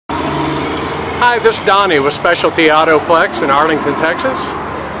Hi, this is Donnie with Specialty Autoplex in Arlington, Texas.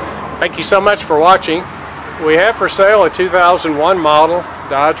 Thank you so much for watching. We have for sale a 2001 model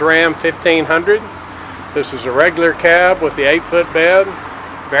Dodge Ram 1500. This is a regular cab with the 8-foot bed.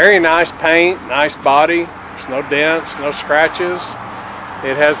 Very nice paint, nice body. There's no dents, no scratches.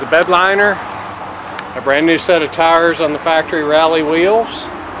 It has the Bedliner, a brand new set of tires on the factory rally wheels.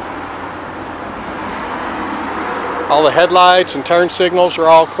 All the headlights and turn signals are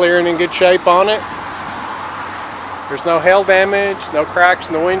all clear and in good shape on it. There's no hail damage, no cracks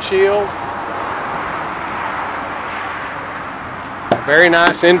in the windshield. Very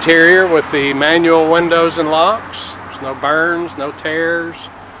nice interior with the manual windows and locks. There's no burns, no tears.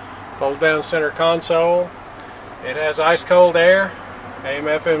 Fold down center console. It has ice cold air,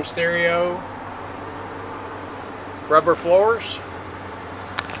 AM/FM stereo, rubber floors.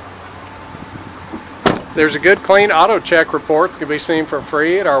 There's a good clean auto check report that can be seen for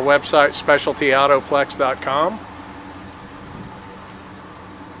free at our website specialtyautoplex.com.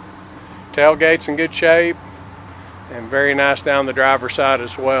 Tailgate's in good shape and very nice down the driver's side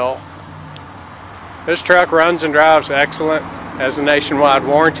as well. This truck runs and drives excellent, has a nationwide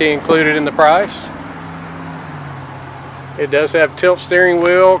warranty included in the price. It does have tilt steering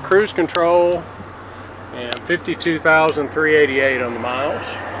wheel, cruise control, and 52,388 on the miles.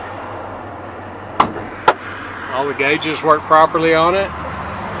 All the gauges work properly on it.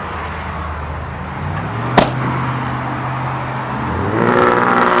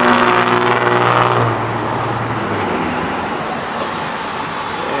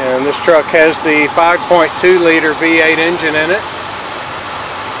 And this truck has the 5.2 liter V8 engine in it.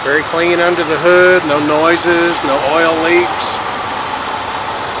 Very clean under the hood, no noises, no oil leaks.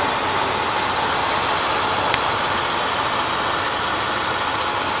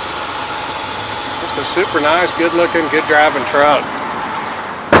 Just a super nice, good looking, good driving truck.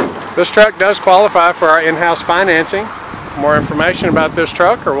 This truck does qualify for our in-house financing. For more information about this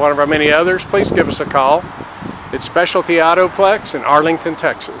truck or one of our many others, please give us a call. It's Specialty Autoplex in Arlington,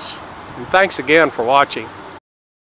 Texas. And thanks again for watching.